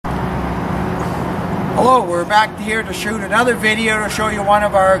Hello, we're back here to shoot another video to show you one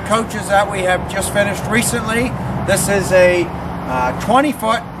of our coaches that we have just finished recently. This is a 20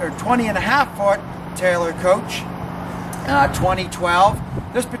 foot or 20 and a half foot Taylor coach, 2012.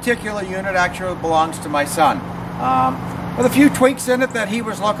 This particular unit actually belongs to my son, with a few tweaks in it that he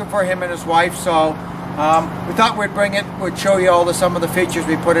was looking for, him and his wife. So we thought we'd show you some of the features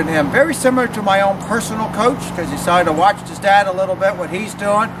we put in him. Very similar to my own personal coach, because he decided to watch his dad a little bit, what he's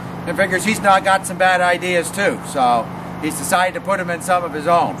doing, and figures he's not got some bad ideas too. So he's decided to put him in some of his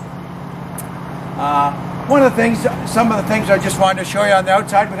own. Some of the things I just wanted to show you on the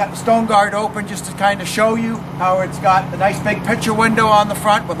outside, we got the stone guard open just to kind of show you how it's got a nice big picture window on the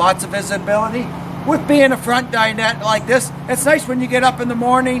front with lots of visibility. With being a front dinette like this, it's nice when you get up in the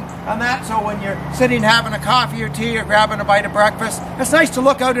morning and that, so when you're sitting having a coffee or tea or grabbing a bite of breakfast, it's nice to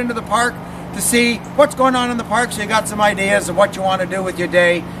look out into the park to see what's going on in the park, so you got some ideas of what you want to do with your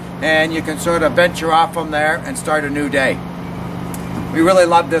day, and you can sort of venture off from there and start a new day. We really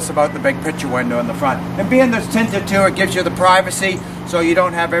love this about the big picture window in the front. And being this tinted too, it gives you the privacy, so you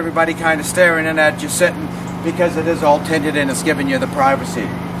don't have everybody kind of staring in at you sitting, because it is all tinted and it's giving you the privacy.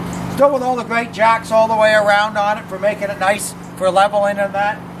 Still with all the great jacks all the way around on it for making it nice for leveling and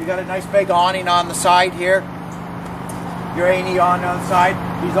that. You got a nice big awning on the side here. Your A&E on the side.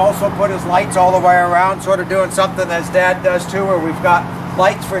 He's also put his lights all the way around, sort of doing something as Dad does too, where we've got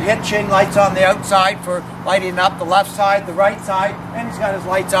lights for hitching, lights on the outside for lighting up the left side, the right side, and he's got his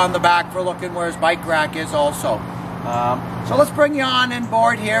lights on the back for looking where his bike rack is also. So let's bring you on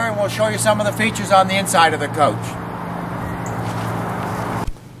board here and we'll show you some of the features on the inside of the coach.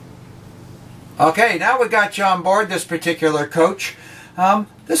 Okay, now we got you on board this particular coach.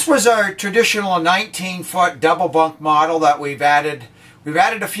 This was our traditional 19-foot double bunk model that we've added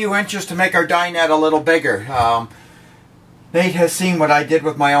a few inches to make our dinette a little bigger. Nate has seen what I did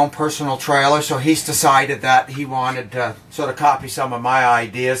with my own personal trailer, so he's decided that he wanted to sort of copy some of my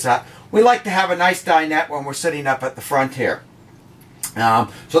ideas. We like to have a nice dinette when we're sitting up at the front here.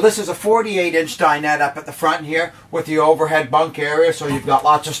 So this is a 48-inch dinette up at the front here with the overhead bunk area, so you've got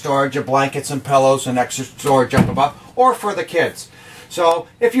lots of storage of blankets and pillows and extra storage up above, or for the kids. So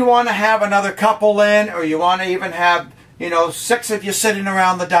if you want to have another couple in, or you want to even have, you know, 6 of you sitting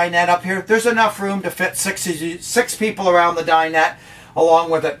around the dinette up here, there's enough room to fit 6 people around the dinette.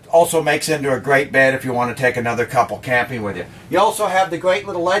 Along with it, also makes into a great bed if you want to take another couple camping with you. You also have the great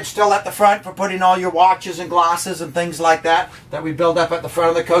little ledge still at the front for putting all your watches and glasses and things like that we build up at the front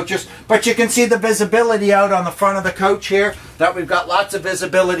of the coaches. But you can see the visibility out on the front of the coach here, that we've got lots of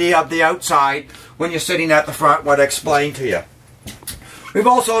visibility of the outside when you're sitting at the front, what I explained to you. We've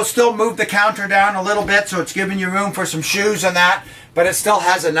also still moved the counter down a little bit, so it's giving you room for some shoes and that, but it still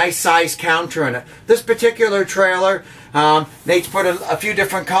has a nice size counter in it. This particular trailer, Nate's put a few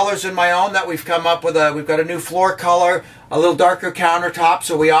different colors in my own that we've come up with. We've got a new floor color, a little darker countertop,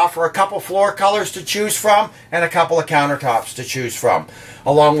 so we offer a couple floor colors to choose from and a couple of countertops to choose from,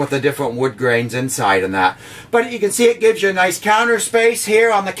 along with the different wood grains inside and that. But you can see it gives you a nice counter space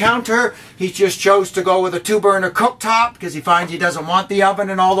here on the counter. He just chose to go with a 2-burner cooktop because he finds he doesn't want the oven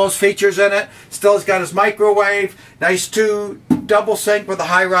and all those features in it. Still has got his microwave, nice double sink with a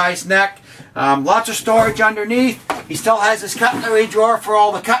high-rise neck, lots of storage underneath. He still has his cutlery drawer for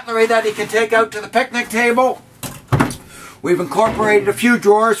all the cutlery that he can take out to the picnic table. We've incorporated a few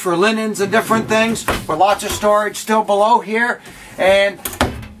drawers for linens and different things, with lots of storage still below here. And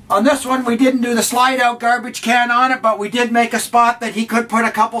on this one, we didn't do the slide-out garbage can on it, but we did make a spot that he could put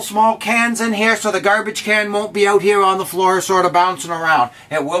a couple small cans in here, so the garbage can won't be out here on the floor sort of bouncing around.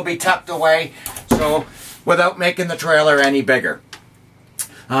 It will be tucked away, so without making the trailer any bigger.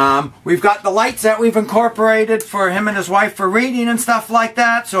 We've got the lights that we've incorporated for him and his wife for reading and stuff like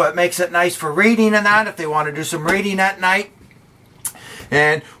that, so it makes it nice for reading and that if they want to do some reading at night.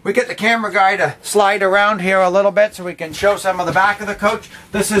 And we get the camera guy to slide around here a little bit so we can show some of the back of the coach.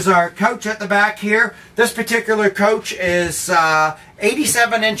 This is our couch at the back here. This particular coach is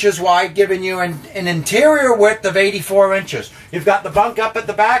 87 inches wide, giving you an interior width of 84 inches. You've got the bunk up at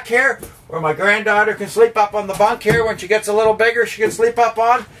the back here, where my granddaughter can sleep up on the bunk here. When she gets a little bigger, she can sleep up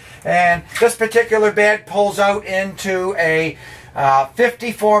on. And this particular bed pulls out into a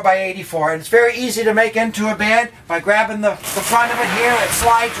 54 by 84, and it's very easy to make into a bed by grabbing the front of it here. It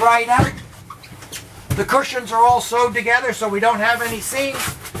slides right out. The cushions are all sewed together so we don't have any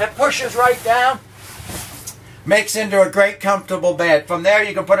seams. It pushes right down. makes into a great comfortable bed. From there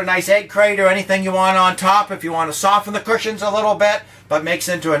you can put a nice egg crate or anything you want on top if you want to soften the cushions a little bit, but makes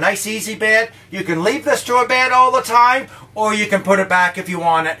into a nice easy bed. You can leave this to a bed all the time, or you can put it back if you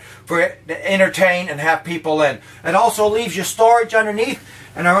want it to entertain and have people in. It also leaves you storage underneath.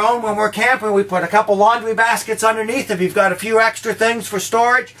 And our own, when we're camping, we put a couple laundry baskets underneath if you've got a few extra things for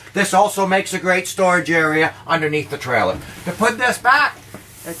storage. This also makes a great storage area underneath the trailer. To put this back,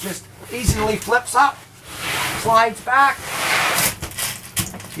 it just easily flips up, slides back.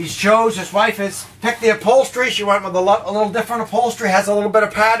 His wife has picked the upholstery. She went with a little different upholstery, has a little bit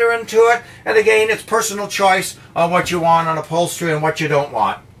of pattern to it. And again, it's personal choice on what you want on upholstery and what you don't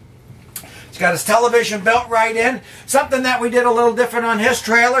want. He's got his television built right in. Something that we did a little different on his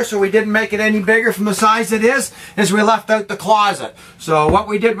trailer, so we didn't make it any bigger from the size it is we left out the closet. So what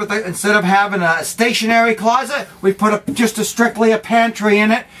we did with it, instead of having a stationary closet, we put just strictly a pantry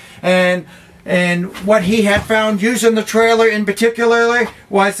in it. And what he had found using the trailer in particular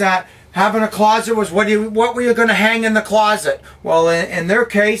was that having a closet was what were you going to hang in the closet? Well, in their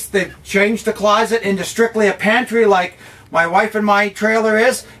case, they changed the closet into strictly a pantry like my wife and my trailer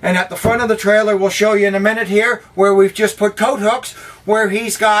is, and at the front of the trailer, we'll show you in a minute here, where we've just put coat hooks, where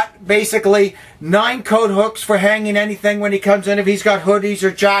he's got basically 9 coat hooks for hanging anything when he comes in, if he's got hoodies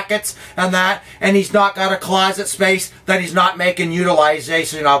or jackets and that, and he's not got a closet space that he's not making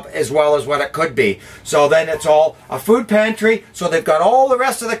utilization of as well as what it could be. So then it's all a food pantry, so they've got all the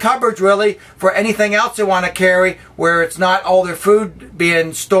rest of the cupboards really for anything else they want to carry, where it's not all their food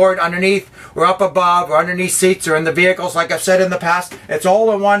being stored underneath or up above or underneath seats or in the vehicles like I've said in the past. It's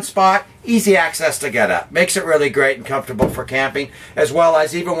all in one spot. Easy access to get at. Makes it really great and comfortable for camping, as well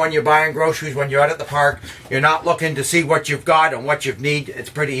as even when you're buying groceries, when you're out at the park, you're not looking to see what you've got and what you need.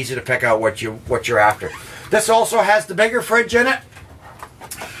 It's pretty easy to pick out what you're after. This also has the bigger fridge in it.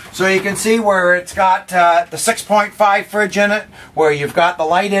 So you can see where it's got the 6.5 fridge in it, where you've got the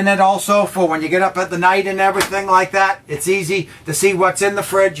light in it also for when you get up at the night and everything like that. It's easy to see what's in the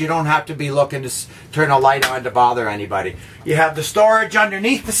fridge. You don't have to be looking to turn a light on to bother anybody. You have the storage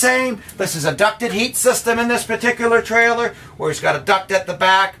underneath the same. This is a ducted heat system in this particular trailer, where it's got a duct at the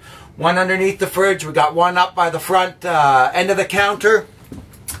back, one underneath the fridge. We got one up by the front end of the counter,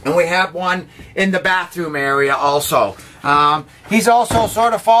 and we have one in the bathroom area also. He's also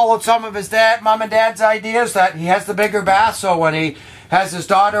sort of followed some of his mom and dad's ideas, that he has the bigger bath, so when he has his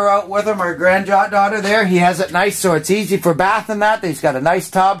daughter out with him, or granddaughter there, he has it nice so it's easy for bath and that. He's got a nice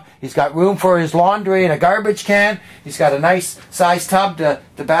tub. He's got room for his laundry and a garbage can. He's got a nice size tub to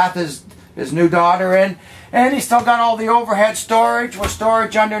bath his new daughter in. And he's still got all the overhead storage with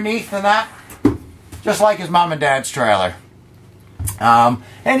storage underneath and that, just like his mom and dad's trailer.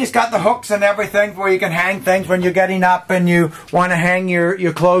 And he's got the hooks and everything where you can hang things when you're getting up and you want to hang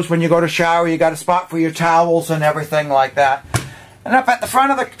your clothes when you go to shower. You got a spot for your towels and everything like that. And up at the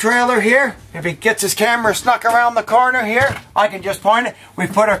front of the trailer here, if he gets his camera snuck around the corner here, I can just point it. We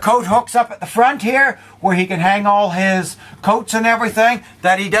put our coat hooks up at the front here where he can hang all his coats and everything,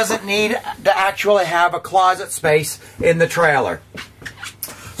 that he doesn't need to actually have a closet space in the trailer.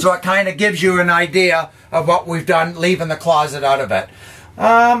 So it kind of gives you an idea of what we've done, leaving the closet out of it.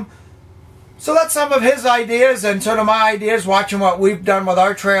 So that's some of his ideas and sort of my ideas, watching what we've done with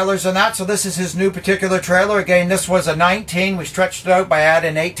our trailers and that. So this is his new particular trailer. Again, this was a 19. We stretched it out by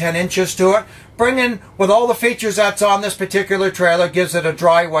adding 8-10 inches to it. Bringing, with all the features that's on this particular trailer, gives it a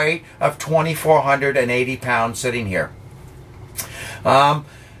dry weight of 2,480 pounds sitting here.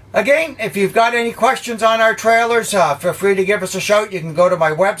 Again, if you've got any questions on our trailers, feel free to give us a shout. You can go to my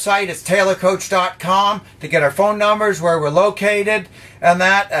website. It's taylorcoach.com to get our phone numbers, where we're located, and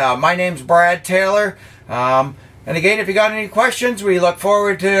that. My name's Brad Taylor. And again, if you got any questions, we look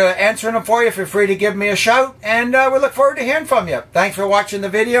forward to answering them for you. Feel free to give me a shout, and we look forward to hearing from you. Thanks for watching the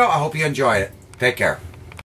video. I hope you enjoyed it. Take care.